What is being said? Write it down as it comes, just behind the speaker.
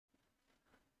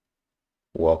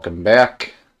Welcome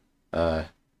back.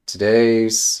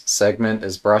 Today's segment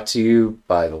is brought to you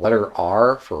by the letter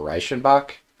R for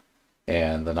Reichenbach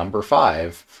and the number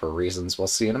 5 for reasons we'll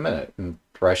see in a minute. And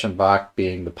Reichenbach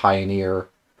being the pioneer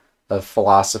of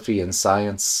philosophy and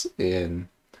science in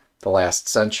the last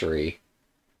century.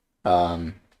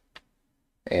 And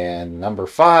number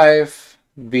 5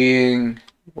 being,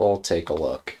 we'll take a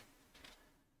look.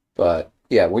 But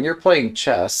yeah, when you're playing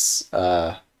chess,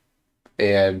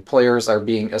 and players are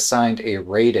being assigned a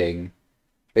rating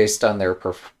based on their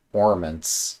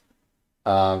performance.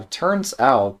 Turns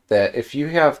out that if you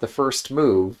have the first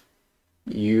move,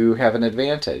 you have an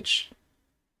advantage.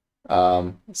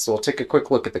 So we'll take a quick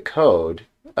look at the code,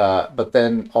 but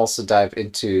then also dive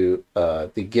into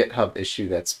the GitHub issue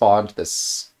that spawned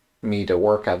me to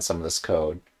work on some of this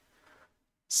code.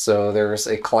 So there's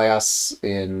a class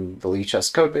in the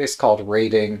Lichess codebase called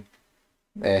rating.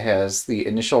 It has the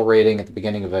initial rating at the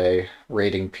beginning of a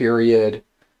rating period,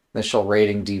 initial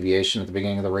rating deviation at the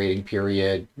beginning of the rating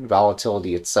period,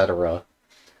 volatility, etc.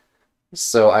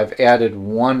 So I've added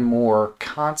one more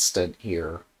constant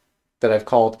here that I've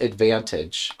called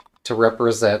advantage to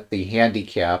represent the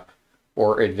handicap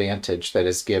or advantage that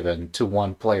is given to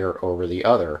one player over the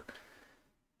other,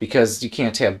 because you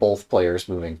can't have both players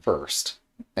moving first.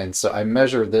 And so I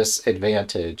measure this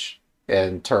advantage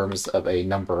in terms of a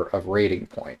number of rating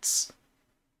points.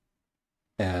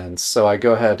 And so I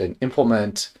go ahead and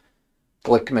implement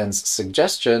Glickman's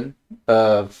suggestion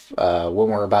of when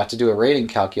we're about to do a rating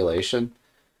calculation,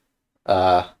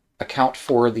 account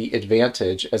for the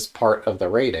advantage as part of the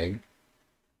rating.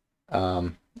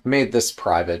 I made this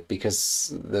private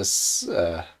because this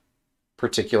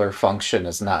particular function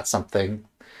is not something...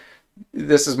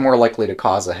 This is more likely to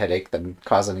cause a headache than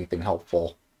cause anything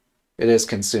helpful. It is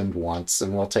consumed once,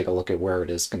 and we'll take a look at where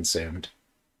it is consumed.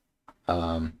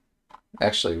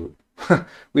 Actually,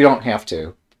 we don't have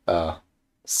to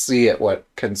see at what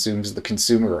consumes the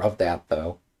consumer of that,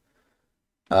 though.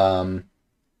 In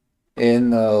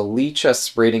the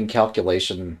Lichess rating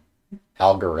calculation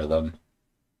algorithm,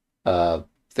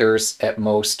 there's at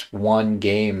most one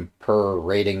game per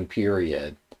rating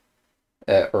period,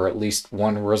 or at least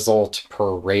one result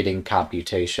per rating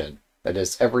computation. That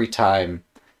is, every time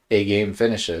a game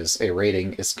finishes, a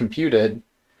rating is computed,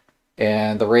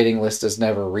 and the rating list is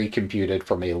never recomputed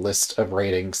from a list of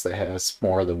ratings that has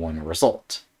more than one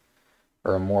result,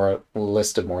 or a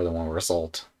list of more than one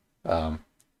result. And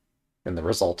the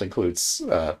result includes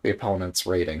the opponent's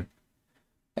rating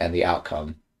and the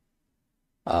outcome,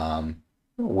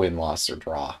 win, loss, or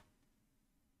draw.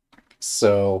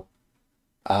 So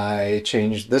I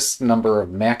changed this number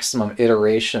of maximum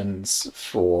iterations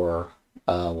for,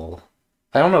 well,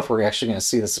 I don't know if we're actually going to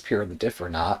see this appear in the diff or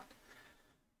not.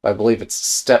 I believe it's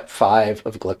step 5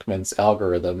 of Glickman's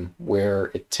algorithm,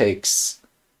 where it takes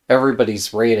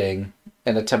everybody's rating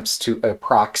and attempts to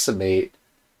approximate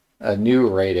a new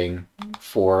rating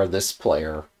for this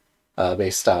player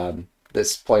based on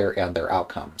this player and their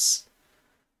outcomes.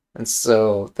 And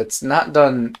so that's not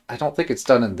done, I don't think it's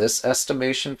done in this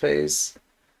estimation phase.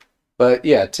 But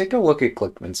yeah, take a look at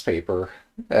Glickman's paper,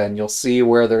 and you'll see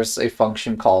where there's a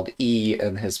function called E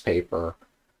in his paper.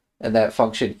 And that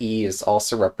function E is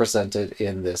also represented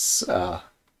in this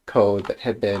code that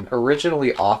had been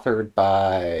originally authored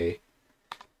by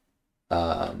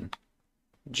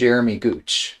Jeremy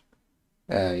Gooch.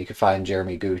 You can find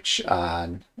Jeremy Gooch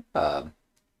on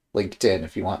LinkedIn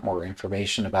if you want more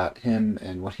information about him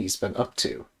and what he's been up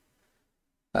to.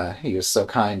 He was so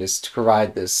kind as to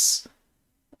provide this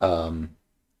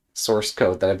source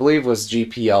code that I believe was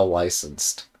GPL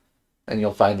licensed. And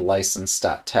you'll find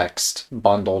license.txt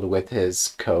bundled with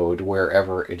his code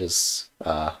wherever it is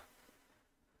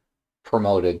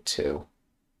promoted to.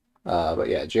 But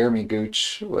yeah, Jeremy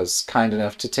Gooch was kind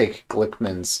enough to take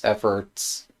Glickman's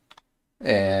efforts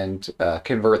and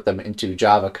convert them into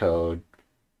Java code.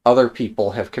 Other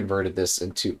people have converted this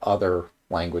into other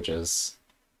languages.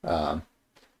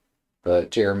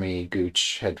 But Jeremy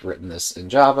Gooch had written this in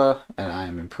Java, and I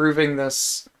am improving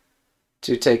this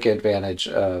to take advantage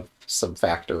of some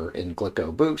factor in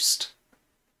Glicko Boost.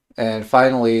 And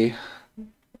finally,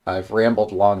 I've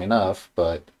rambled long enough,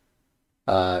 but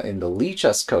in the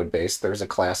Lichess codebase, there's a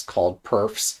class called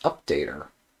perfs updater.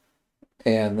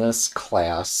 And this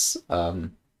class has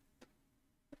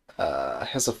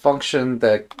a function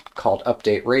called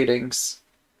update ratings,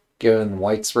 given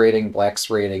white's rating, black's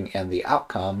rating, and the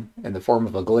outcome in the form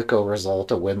of a Glicko result,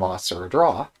 a win, loss, or a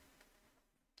draw.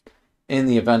 In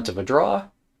the event of a draw,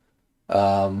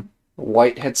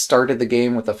 white had started the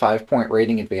game with a 5-point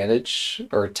rating advantage,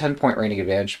 or a 10-point rating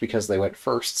advantage because they went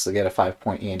first, so they get a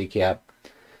 5-point handicap.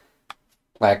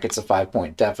 black gets a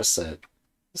 5-point deficit.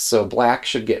 So black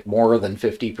should get more than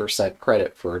 50%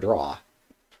 credit for a draw.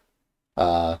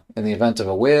 In the event of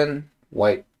a win,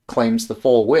 white claims the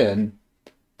full win,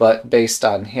 but based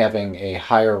on having a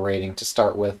higher rating to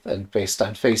start with and based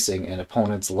on facing an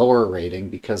opponent's lower rating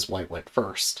because white went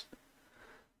first.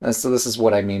 And so this is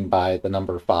what I mean by the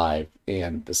number 5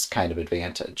 and this kind of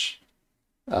advantage.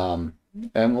 And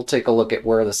we'll take a look at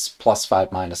where this +5,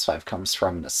 -5 comes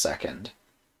from in a second.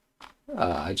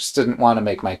 I just didn't want to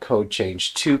make my code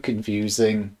change too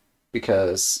confusing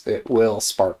because it will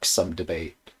spark some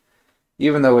debate,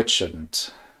 even though it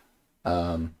shouldn't.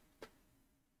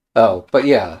 Oh, but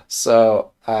yeah,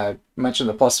 so I mentioned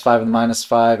the +5 and the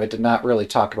 -5. I did not really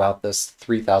talk about this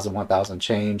 3,000, 1,000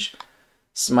 change.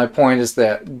 So my point is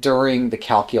that during the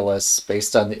calculus,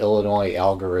 based on the Illinois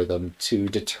algorithm, to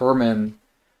determine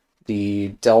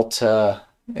the delta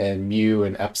and mu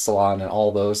and epsilon and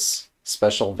all those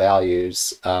special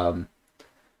values,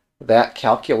 that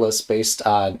calculus based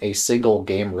on a single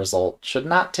game result should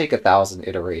not take 1,000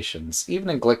 iterations. Even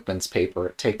in Glickman's paper,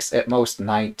 it takes at most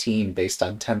 19 based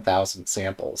on 10,000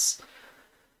 samples.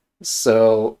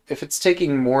 So if it's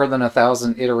taking more than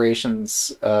 1,000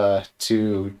 iterations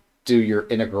to do your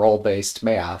integral-based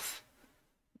math,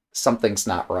 something's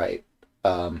not right.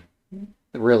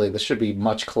 Really, this should be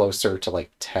much closer to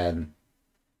like 10.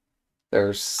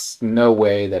 There's no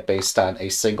way that based on a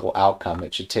single outcome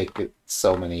it should take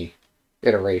so many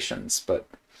iterations. But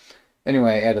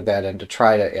anyway, I added that in to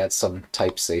try to add some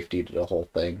type safety to the whole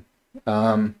thing.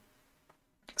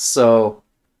 So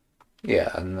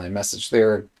yeah, and my message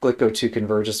there, Glicko 2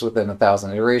 converges within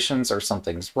 1,000 iterations or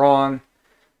something's wrong.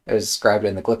 As described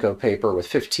in the Glicko paper with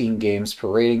 15 games per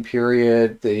rating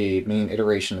period, the mean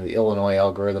iteration of the Illinois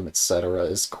algorithm, etc.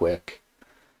 is quick.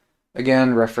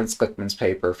 Again, reference Glickman's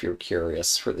paper if you're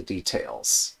curious for the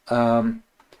details.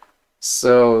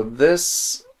 So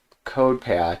this code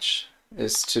patch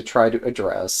is to try to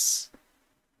address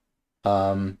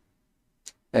an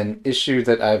issue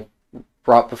that I've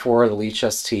brought before the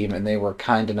Lichess team, and they were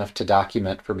kind enough to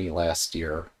document for me last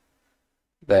year,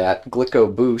 that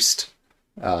Glicko Boost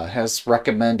has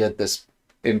recommended this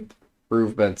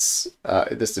improvement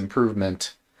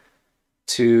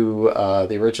to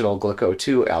the original Glicko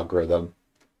 2 algorithm.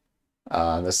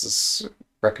 This is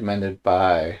recommended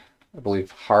by, I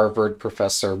believe, Harvard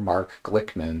professor Mark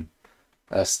Glickman,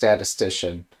 a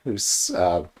statistician who's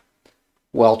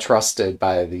well trusted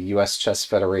by the U.S. Chess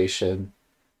Federation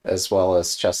as well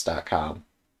as chess.com.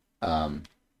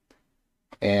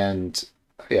 And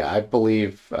yeah, I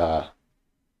believe,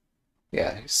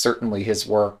 yeah, certainly his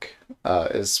work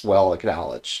is well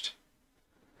acknowledged.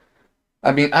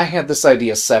 I mean, I had this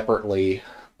idea separately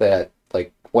that,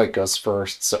 like, white goes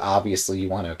first, so obviously you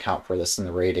want to account for this in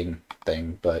the rating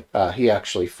thing, but he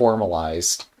actually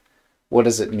formalized what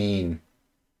does it mean.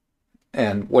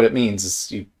 And what it means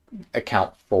is you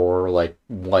account for, like,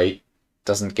 white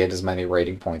doesn't get as many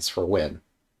rating points for win.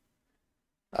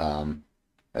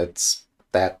 It's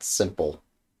that simple.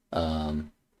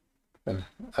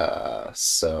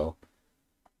 So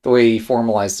the way he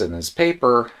formalized it in his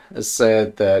paper is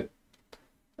said that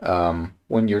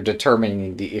when you're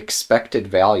determining the expected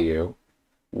value,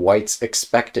 white's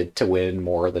expected to win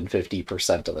more than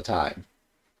 50% of the time.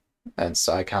 And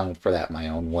so I counted for that my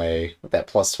own way with that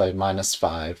 +5,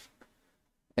 -5.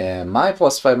 And my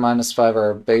 +5, -5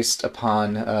 are based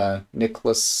upon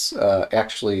Nicholas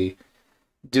actually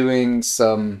doing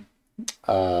some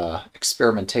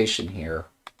experimentation here,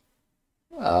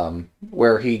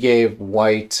 where he gave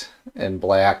white and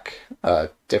black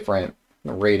different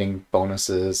rating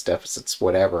bonuses, deficits,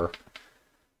 whatever,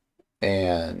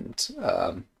 and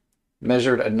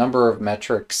measured a number of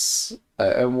metrics,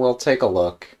 and we'll take a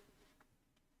look.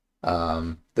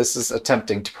 This is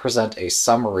attempting to present a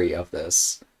summary of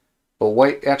this, but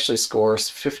white actually scores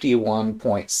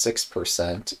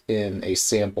 51.6% in a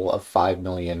sample of 5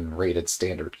 million rated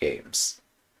standard games.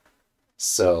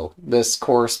 So this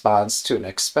corresponds to an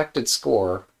expected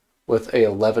score with a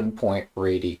 11-point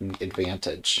rating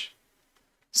advantage.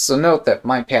 So note that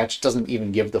my patch doesn't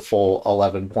even give the full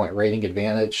 11-point rating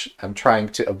advantage. I'm trying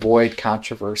to avoid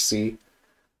controversy,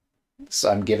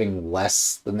 so I'm giving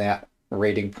less than that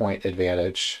rating point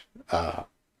advantage.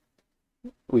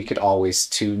 We could always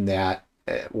tune that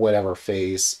at whatever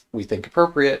phase we think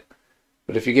appropriate,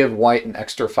 but if you give white an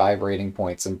extra 5 rating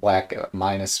points and black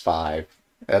 -5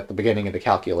 at the beginning of the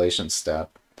calculation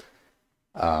step,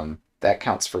 that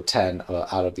counts for 10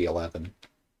 out of the 11.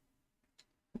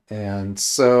 And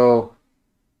so,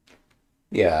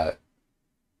 yeah,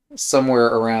 somewhere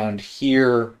around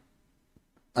here,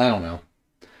 I don't know.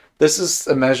 This is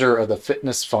a measure of the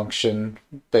fitness function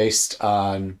based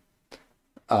on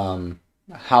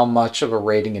how much of a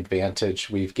rating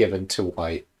advantage we've given to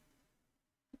white.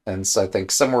 And so I think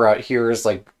somewhere out here is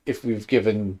like if we've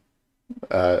given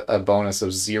a bonus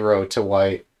of 0 to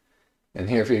white, and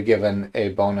here if we've given a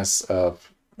bonus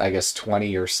of, I guess,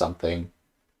 20 or something.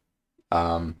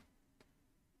 At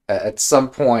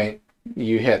some point,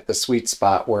 you hit the sweet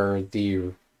spot where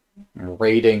the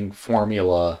rating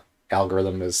formula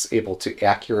algorithm is able to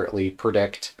accurately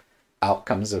predict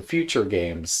outcomes of future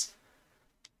games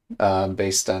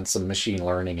based on some machine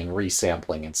learning and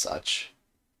resampling and such.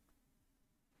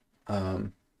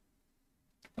 And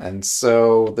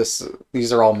so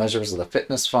these are all measures of the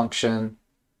fitness function.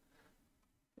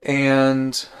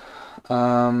 And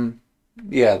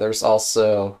yeah, there's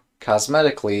also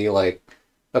cosmetically, like,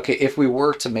 okay, if we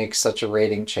were to make such a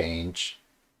rating change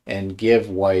and give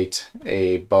white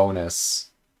a bonus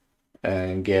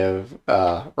and give,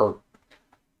 or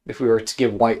if we were to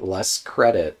give white less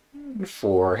credit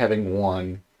for having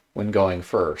won when going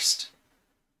first,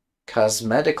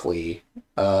 cosmetically,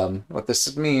 what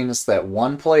this means is that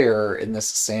one player in this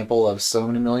sample of so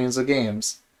many millions of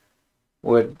games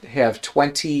would have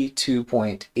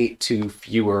 22.82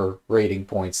 fewer rating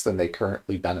points than they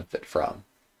currently benefit from.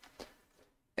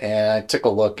 And I took a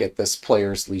look at this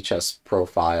player's Lichess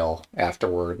profile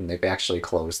afterward, and they've actually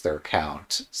closed their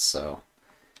account. So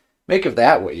make of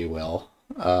that what you will.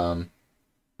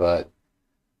 But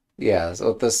yeah, so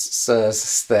what this says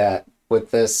is that with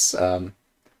this,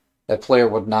 that player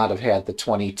would not have had the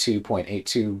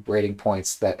 22.82 rating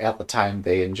points that at the time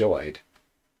they enjoyed.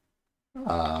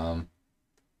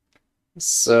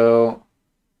 So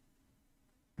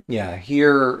yeah,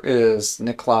 here is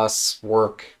Niklas'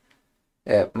 work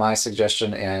at my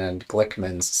suggestion and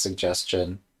Glickman's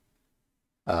suggestion.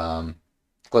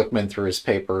 Glickman through his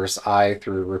papers, I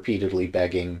through repeatedly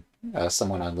begging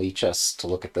someone on Lichess to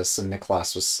look at this, and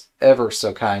Niklas was ever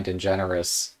so kind and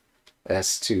generous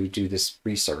as to do this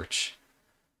research,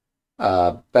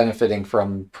 benefiting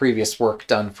from previous work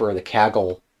done for the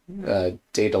Kaggle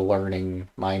data learning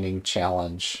mining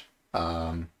challenge.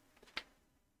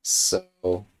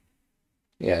 So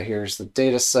yeah, here's the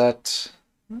data set.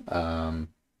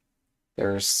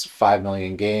 There's 5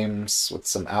 million games with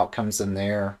some outcomes in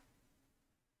there.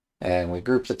 And we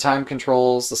group the time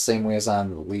controls the same way as on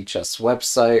the Lichess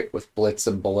website, with blitz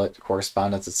and bullet,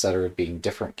 correspondence, etc. being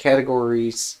different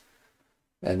categories.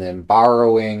 And then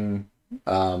borrowing,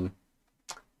 where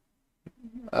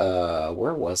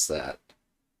was that?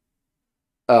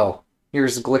 Oh,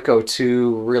 here's Glicko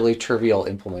 2, really trivial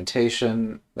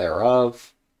implementation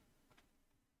thereof.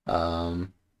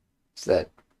 That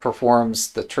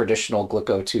performs the traditional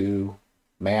Glicko 2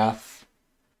 math.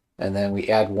 And then we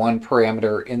add one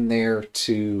parameter in there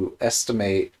to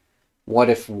estimate what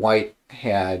if white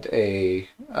had a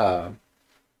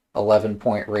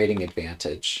 11-point rating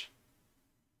advantage,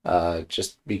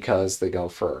 just because they go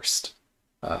first.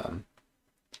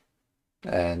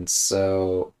 And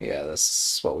so, yeah,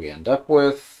 this is what we end up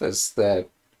with, is that,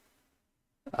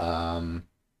 hang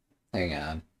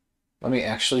on, let me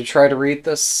actually try to read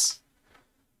this.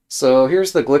 So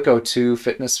here's the Glicko 2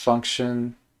 fitness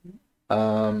function.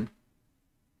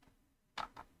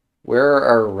 Where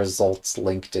are results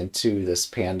linked into this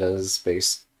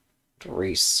pandas-based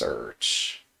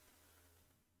research?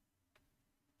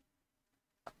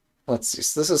 Let's see,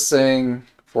 so this is saying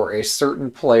for a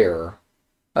certain player,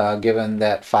 given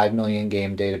that 5 million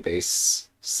game database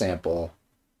sample,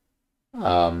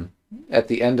 at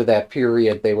the end of that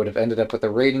period, they would have ended up with a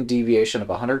rating deviation of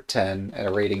 110 and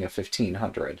a rating of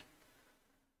 1500.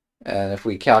 And if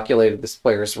we calculated this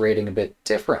player's rating a bit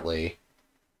differently,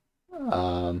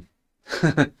 yeah,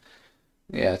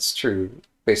 it's true.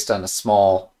 Based on a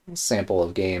small sample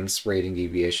of games, rating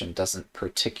deviation doesn't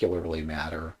particularly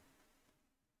matter.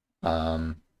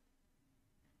 Let's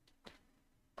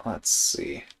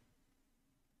see.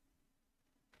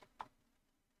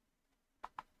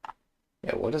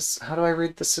 Yeah, how do I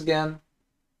read this again?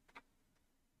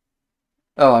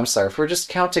 Oh, I'm sorry. If we're just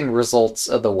counting results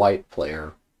of the white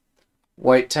player,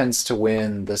 white tends to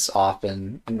win this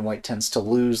often, and white tends to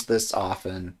lose this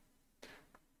often.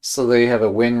 So they have a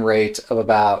win rate of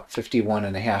about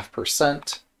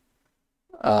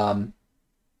 51.5%,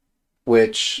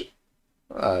 which,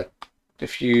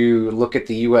 if you look at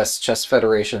the U.S. Chess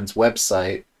Federation's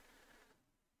website,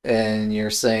 and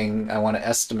you're saying, I want to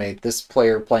estimate this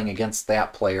player playing against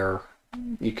that player,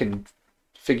 you can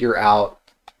figure out,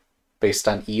 based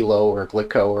on ELO or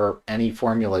Glicko or any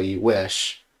formula you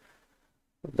wish,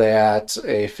 that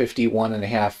a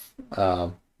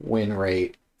 51.5 win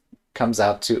rate comes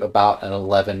out to about an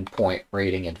 11-point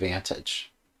rating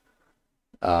advantage.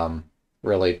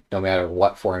 Really, no matter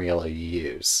what formula you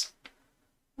use.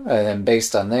 And then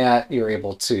based on that, you're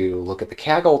able to look at the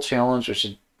Kaggle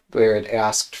challenge, where it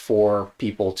asked for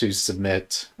people to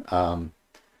submit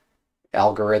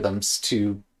algorithms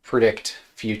to predict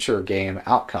future game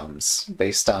outcomes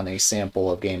based on a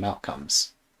sample of game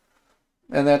outcomes.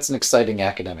 And that's an exciting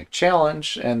academic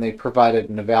challenge, and they provided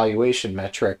an evaluation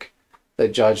metric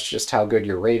that judged just how good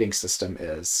your rating system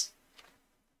is.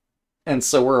 And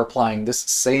so we're applying this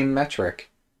same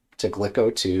metric to Glicko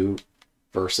 2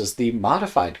 versus the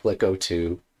modified Glicko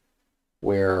 2,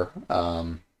 where,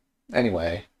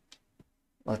 anyway,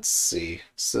 let's see.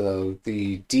 So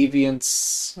the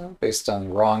deviance based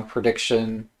on wrong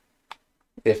prediction,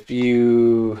 if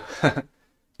you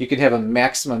you can have a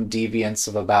maximum deviance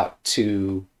of about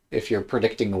 2 if you're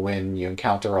predicting a win, you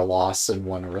encounter a loss in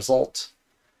one result.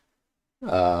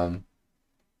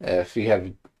 If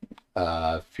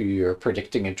you're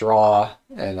predicting a draw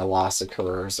and a loss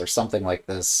occurs or something like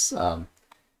this,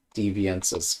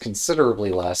 deviance is considerably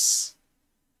less,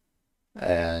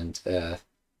 and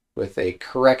with a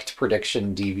correct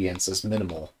prediction, deviance is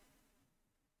minimal.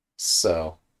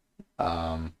 So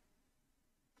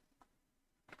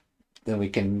then we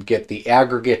can get the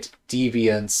aggregate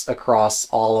deviance across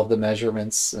all of the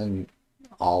measurements and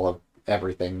all of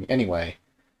everything. Anyway,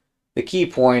 the key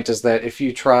point is that if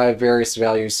you try various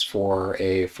values for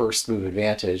a first move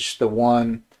advantage, the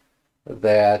one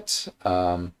that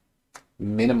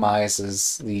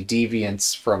minimizes the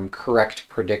deviance from correct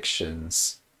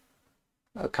predictions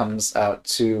comes out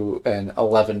to an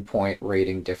 11-point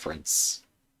rating difference,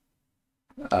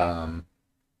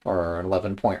 or an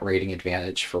 11-point rating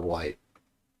advantage for white.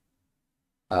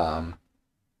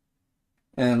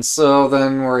 And so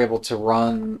then we're able to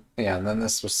run, yeah, and then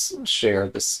this was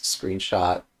shared, this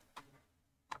screenshot.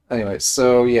 Anyway,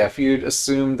 so yeah, if you'd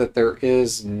assume that there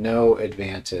is no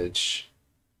advantage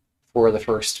for the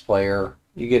first player,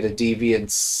 you get a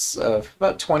deviance of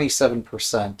about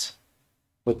 27%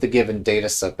 with the given data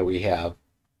set that we have.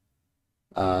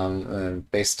 And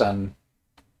based on,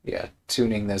 yeah,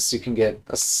 tuning this, you can get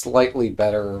a slightly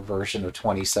better version of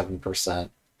 27%.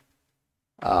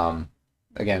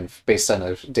 Again, based on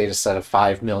a data set of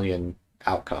 5 million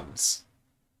outcomes.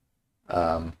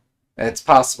 It's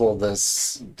possible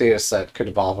this data set could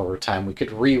evolve over time. We could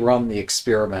rerun the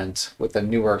experiment with a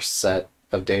newer set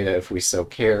of data if we so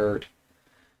cared.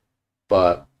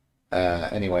 But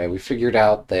anyway, we figured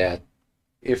out that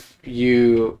if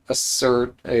you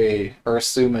assert or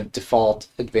assume a default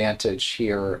advantage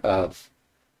here of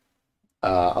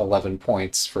 11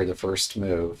 points for the first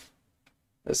move,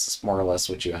 this is more or less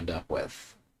what you end up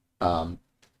with. I'm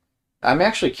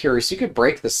actually curious, you could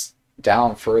break this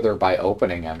down further by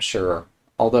opening, I'm sure.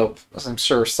 Although I'm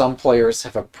sure some players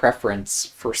have a preference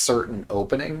for certain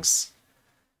openings,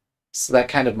 so that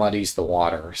kind of muddies the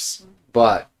waters.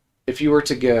 But if you were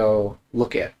to go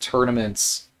look at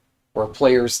tournaments where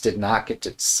players did not get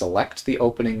to select the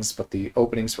openings, but the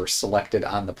openings were selected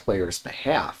on the player's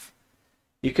behalf,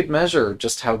 you could measure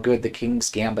just how good the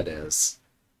King's Gambit is.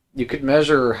 You could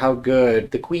measure how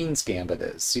good the Queen's Gambit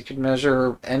is. You could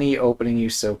measure any opening you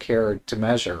so cared to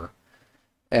measure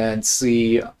and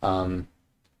see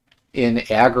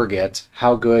in aggregate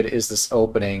how good is this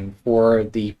opening for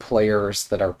the players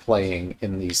that are playing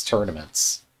in these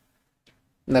tournaments.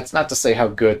 And that's not to say how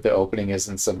good the opening is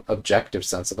in some objective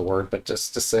sense of the word, but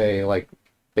just to say, like,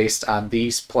 based on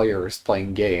these players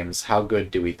playing games, how good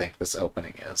do we think this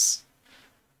opening is?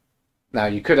 Now,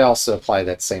 you could also apply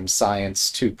that same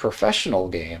science to professional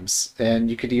games, and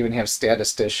you could even have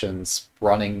statisticians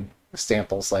running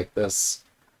samples like this,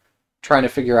 trying to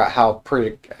figure out how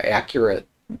accurate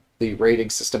the rating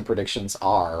system predictions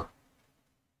are.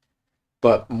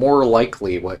 But more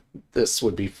likely what this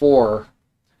would be for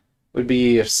would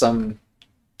be if some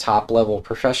top-level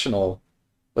professional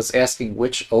was asking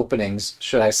which openings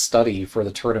should I study for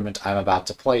the tournament I'm about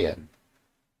to play in.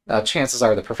 Now, chances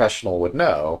are the professional would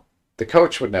know, the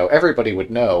coach would know, everybody would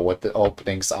know what the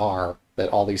openings are that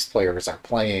all these players are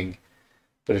playing.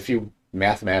 But if you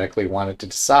mathematically wanted to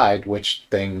decide which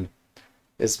thing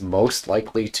is most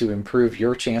likely to improve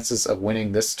your chances of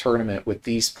winning this tournament with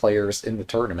these players in the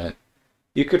tournament,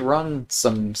 you could run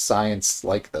some science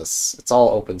like this. It's all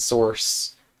open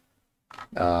source.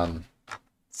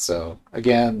 So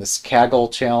again, this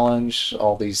Kaggle challenge,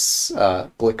 all these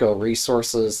Glicko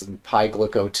resources and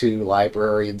PyGlicko 2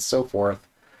 library and so forth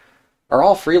are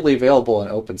all freely available in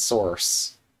open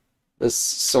source. This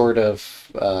sort of,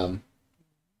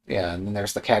 yeah, and then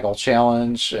there's the Kaggle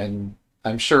challenge, and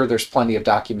I'm sure there's plenty of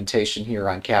documentation here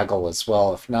on Kaggle as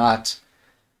well. If not,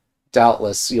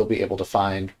 doubtless you'll be able to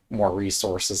find more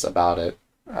resources about it.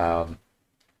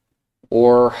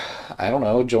 Or, I don't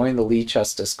know, join the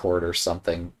Lichess Discord or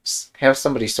something. Have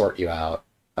somebody sort you out.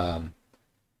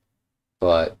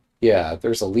 But yeah,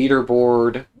 there's a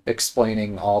leaderboard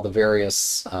explaining all the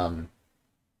various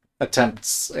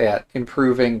attempts at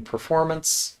improving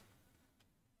performance.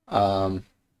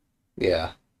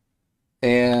 Yeah.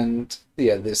 And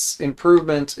yeah, this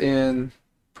improvement in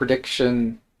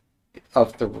prediction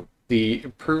of the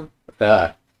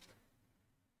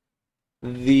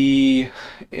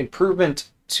improvement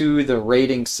to the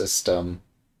rating system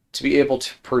to be able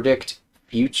to predict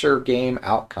future game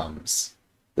outcomes.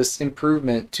 This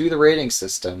improvement to the rating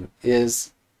system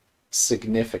is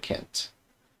significant.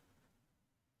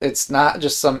 It's not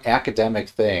just some academic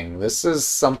thing. This is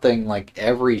something like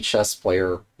every chess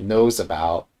player knows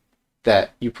about,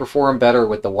 that you perform better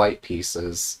with the white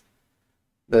pieces.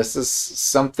 This is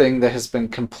something that has been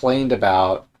complained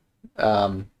about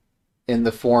in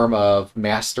the form of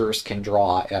masters can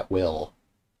draw at will,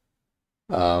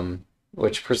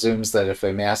 which presumes that if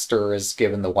a master is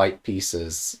given the white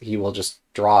pieces, he will just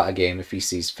draw a game if he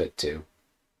sees fit to.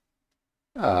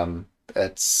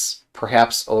 That's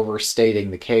perhaps overstating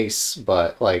the case,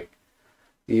 but like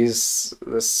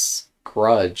this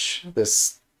grudge,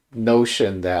 this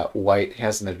notion that white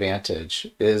has an advantage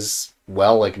is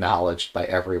well acknowledged by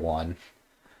everyone.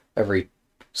 Every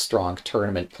strong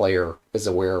tournament player is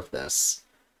aware of this.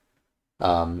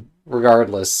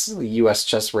 Regardless, the US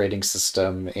chess rating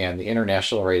system and the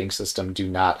international rating system do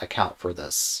not account for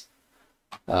this.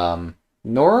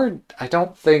 Nor, I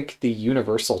don't think the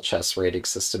universal chess rating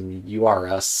system,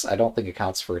 URS, I don't think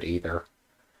accounts for it either.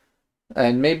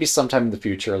 And maybe sometime in the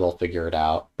future they'll figure it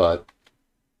out, but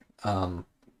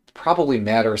probably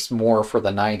matters more for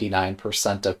the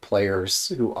 99% of players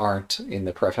who aren't in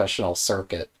the professional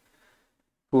circuit,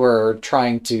 who are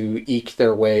trying to eke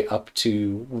their way up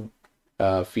to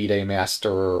FIDE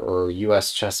Master or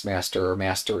US Chess Master or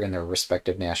Master in their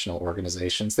respective national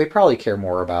organizations. They probably care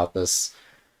more about this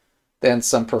than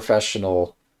some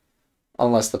professional,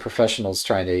 unless the professional's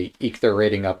trying to eke their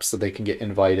rating up so they can get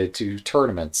invited to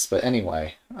tournaments. But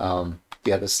anyway,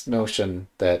 yeah, this notion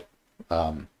that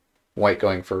white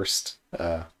going first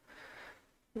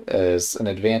is an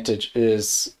advantage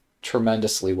is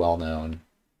tremendously well known.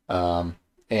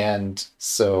 And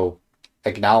so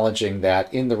acknowledging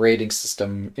that in the rating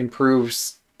system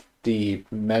improves the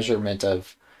measurement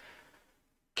of,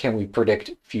 can we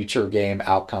predict future game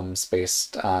outcomes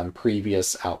based on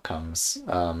previous outcomes.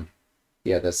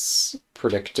 Yeah, this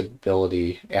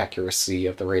predictability, accuracy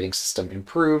of the rating system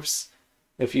improves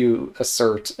if you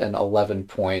assert an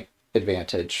 11-point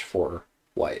advantage for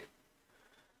white.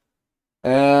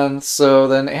 And so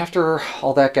then after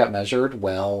all that got measured,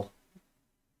 well,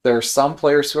 there are some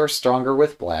players who are stronger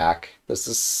with black. This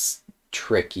is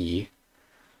tricky.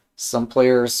 Some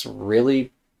players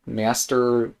really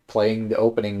master playing the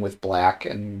opening with black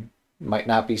and might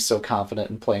not be so confident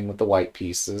in playing with the white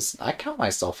pieces. I count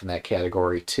myself in that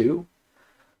category too.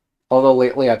 Although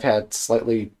lately I've had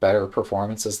slightly better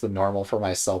performances than normal for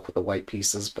myself with the white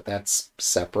pieces, but that's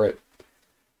separate.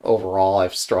 Overall,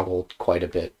 I've struggled quite a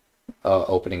bit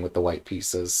opening with the white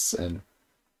pieces, and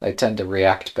I tend to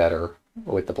react better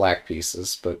with the black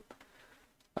pieces, but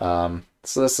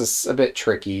so this is a bit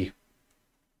tricky,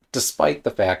 despite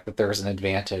the fact that there's an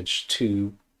advantage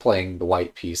to playing the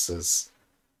white pieces.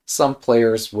 Some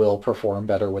players will perform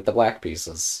better with the black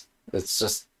pieces. It's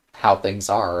just how things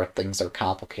are. Things are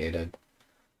complicated.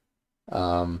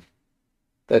 That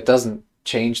doesn't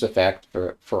change the fact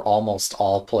for almost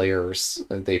all players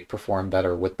they perform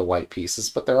better with the white pieces,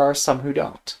 but there are some who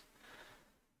don't.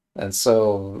 And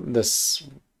so this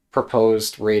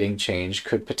proposed rating change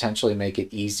could potentially make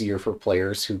it easier for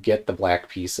players who get the black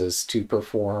pieces to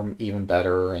perform even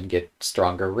better and get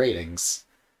stronger ratings,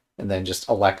 and then just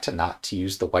elect not to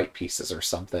use the white pieces or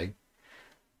something.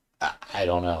 I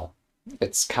don't know.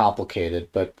 It's complicated,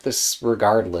 but this,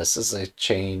 regardless, is a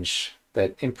change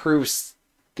that improves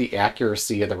the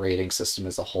accuracy of the rating system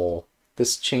as a whole.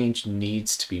 This change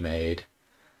needs to be made.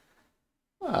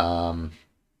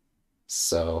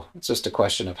 So it's just a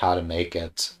question of how to make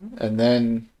it. And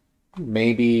then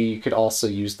maybe you could also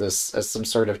use this as some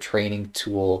sort of training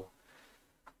tool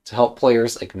to help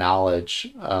players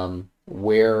acknowledge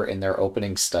where in their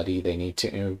opening study they need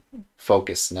to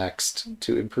focus next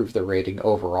to improve their rating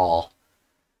overall.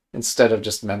 Instead of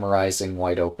just memorizing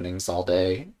white openings all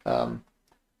day,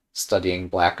 studying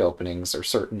black openings or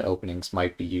certain openings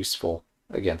might be useful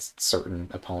against certain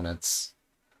opponents.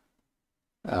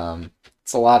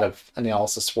 It's a lot of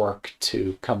analysis work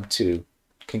to come to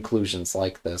conclusions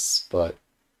like this,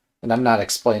 and I'm not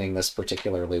explaining this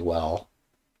particularly well.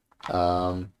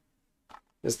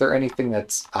 Is there anything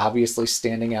that's obviously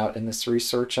standing out in this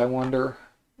research, I wonder?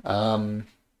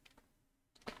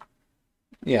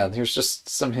 Yeah, there's just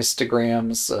some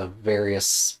histograms of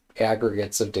various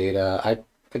aggregates of data. I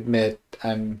admit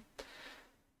I'd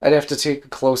have to take a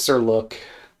closer look,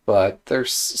 but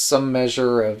there's some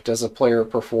measure of does a player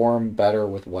perform better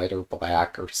with white or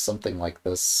black or something like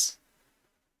this.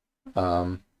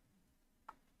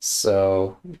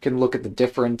 So you can look at the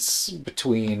difference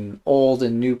between old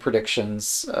and new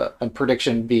predictions, and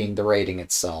prediction being the rating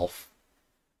itself.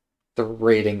 The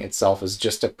rating itself is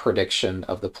just a prediction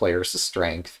of the player's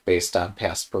strength based on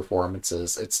past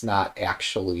performances. It's not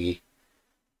actually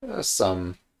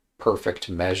some perfect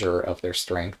measure of their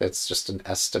strength. It's just an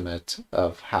estimate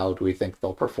of how do we think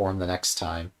they'll perform the next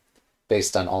time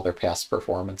based on all their past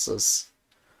performances.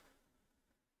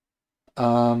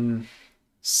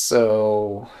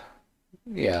 So,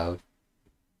 yeah,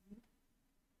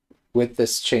 with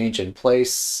this change in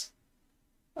place,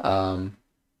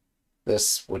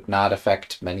 this would not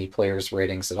affect many players'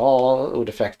 ratings at all. It would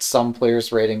affect some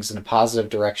players' ratings in a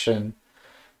positive direction.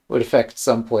 It would affect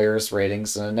some players'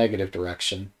 ratings in a negative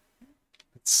direction.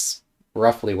 It's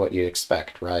roughly what you'd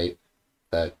expect, right?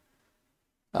 That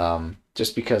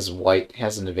just because white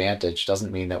has an advantage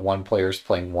doesn't mean that one player is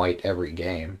playing white every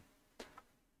game.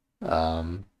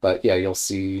 But yeah, you'll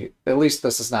see, at least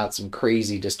this is not some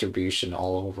crazy distribution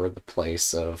all over the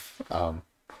place of,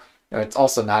 it's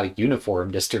also not a uniform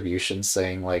distribution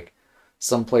saying like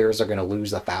some players are going to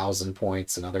lose 1,000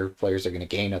 points and other players are going to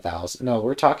gain 1,000. No,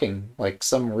 we're talking like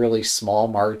some really small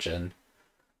margin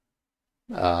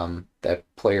that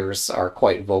players are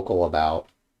quite vocal about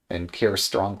and care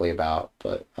strongly about.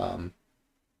 But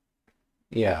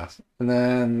yeah, and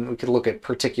then we could look at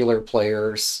particular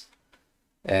players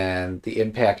and the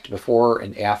impact before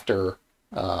and after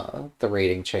the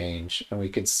rating change, and we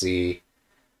could see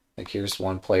like here's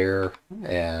one player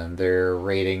and their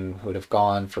rating would have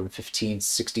gone from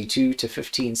 1562 to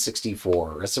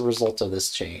 1564 as a result of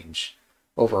this change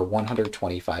over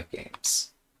 125 games.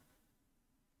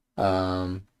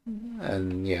 And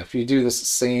yeah, if you do this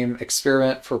same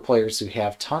experiment for players who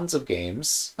have tons of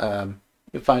games,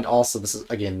 you'll find also this is,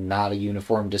 again, not a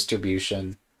uniform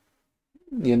distribution.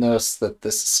 You notice that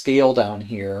this scale down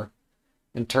here,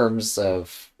 in terms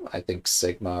of, I think,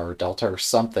 sigma or delta or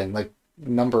something, like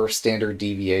number of standard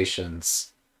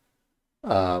deviations,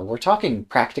 we're talking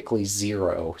practically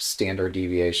 0 standard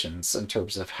deviations in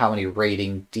terms of how many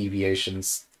rating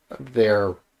deviations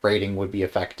their rating would be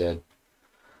affected.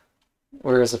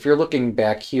 Whereas if you're looking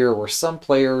back here, where some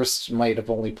players might have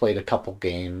only played a couple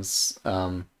games,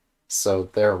 so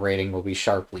their rating will be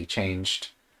sharply changed.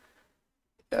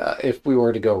 If we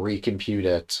were to go recompute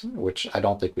it, which I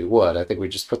don't think we would, I think we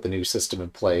just put the new system in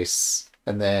place,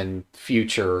 and then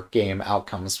future game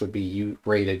outcomes would be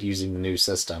rated using the new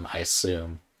system, I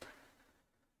assume.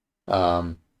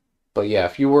 But yeah,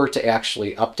 if you were to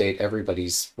actually update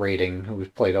everybody's rating who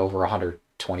played over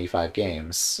 125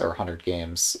 games, or 100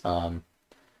 games,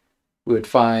 we would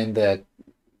find that,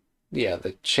 yeah,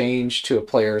 the change to a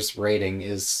player's rating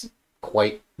is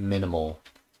quite minimal.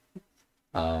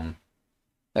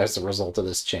 As a result of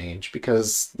this change,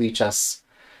 because Lichess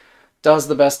does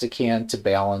the best it can to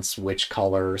balance which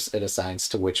colors it assigns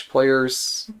to which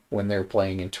players when they're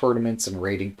playing in tournaments and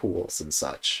rating pools and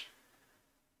such.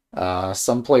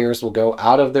 Some players will go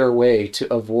out of their way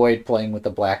to avoid playing with the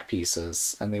black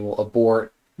pieces, and they will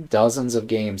abort dozens of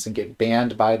games and get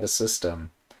banned by the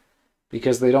system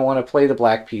because they don't want to play the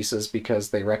black pieces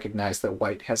because they recognize that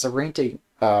white has a rating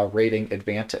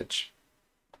advantage.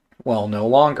 Well, no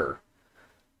longer.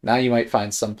 Now you might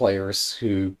find some players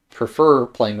who prefer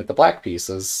playing with the black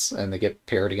pieces, and they get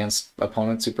paired against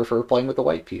opponents who prefer playing with the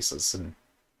white pieces. And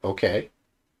okay,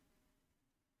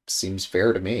 seems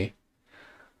fair to me.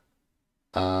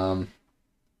 But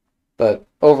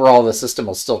overall, the system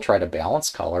will still try to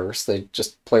balance colors.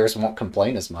 Players won't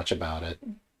complain as much about it.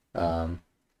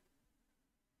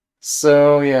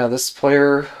 So yeah, this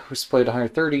player who's played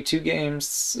 132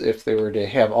 games, if they were to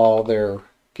have all their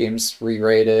games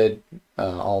re-rated,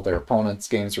 all their opponents'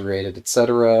 games re-rated,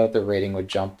 etc., their rating would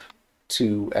jump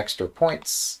 2 extra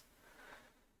points.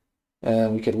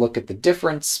 And we could look at the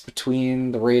difference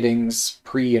between the ratings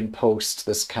pre and post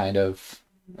this kind of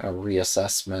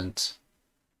reassessment.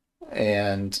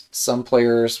 And some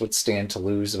players would stand to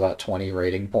lose about 20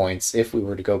 rating points if we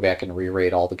were to go back and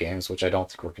re-rate all the games, which I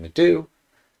don't think we're going to do.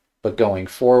 But going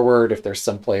forward, if there's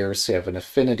some players who have an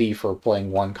affinity for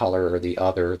playing one color or the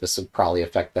other, this would probably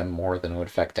affect them more than it would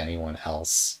affect anyone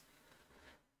else.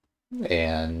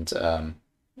 And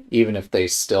even if they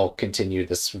still continue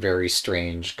this very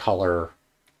strange color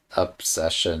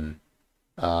obsession,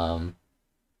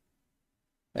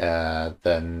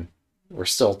 then we're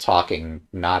still talking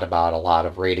not about a lot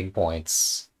of rating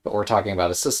points, but we're talking about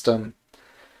a system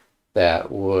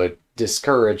that would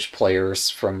discourage players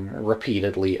from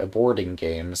repeatedly aborting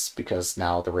games because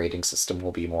now the rating system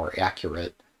will be more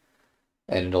accurate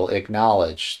and it'll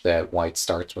acknowledge that white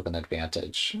starts with an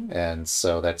advantage. And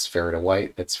so that's fair to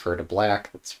white, that's fair to black,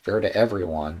 that's fair to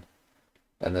everyone.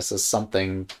 And this is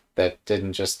something that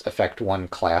didn't just affect one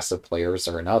class of players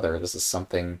or another. This is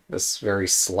something, this very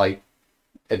slight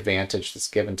advantage that's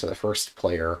given to the first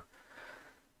player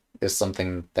is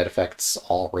something that affects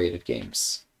all rated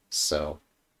games. So,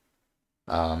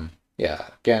 yeah,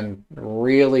 again,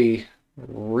 really,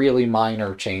 really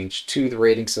minor change to the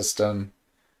rating system,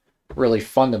 really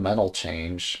fundamental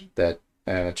change, that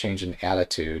change in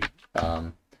attitude.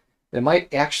 It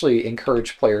might actually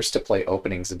encourage players to play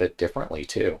openings a bit differently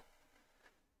too.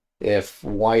 If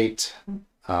white,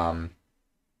 I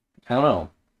don't know,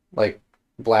 like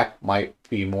black might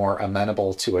be more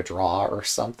amenable to a draw or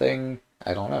something.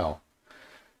 I don't know.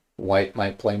 White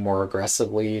might play more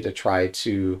aggressively to try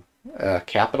to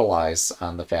capitalize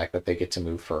on the fact that they get to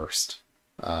move first.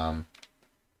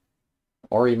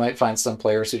 Or you might find some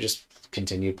players who just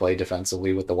continue to play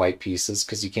defensively with the white pieces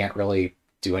because you can't really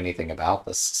do anything about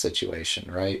this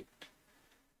situation, right?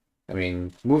 I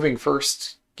mean, moving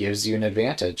first gives you an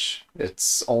advantage.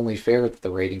 It's only fair that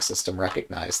the rating system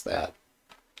recognized that.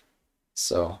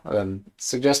 So I've been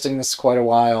suggesting this quite a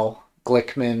while.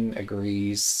 Glickman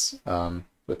agrees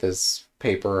with his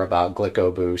paper about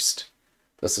Glicko boost.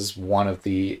 This is one of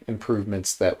the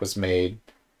improvements that was made.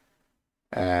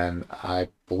 And I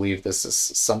believe this is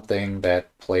something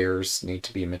that players need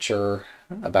to be mature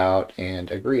about and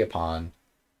agree upon.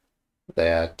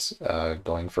 That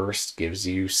going first gives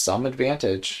you some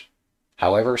advantage,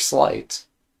 however slight,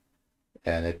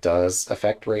 and it does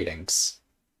affect ratings.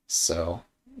 So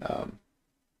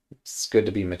it's good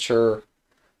to be mature.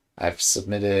 I've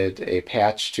submitted a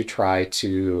patch to try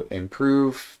to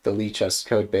improve the Lichess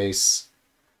codebase.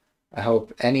 I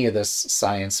hope any of this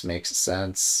science makes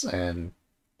sense, and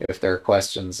if there are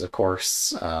questions, of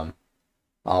course,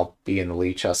 I'll be in the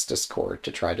Lichess Discord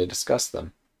to try to discuss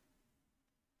them.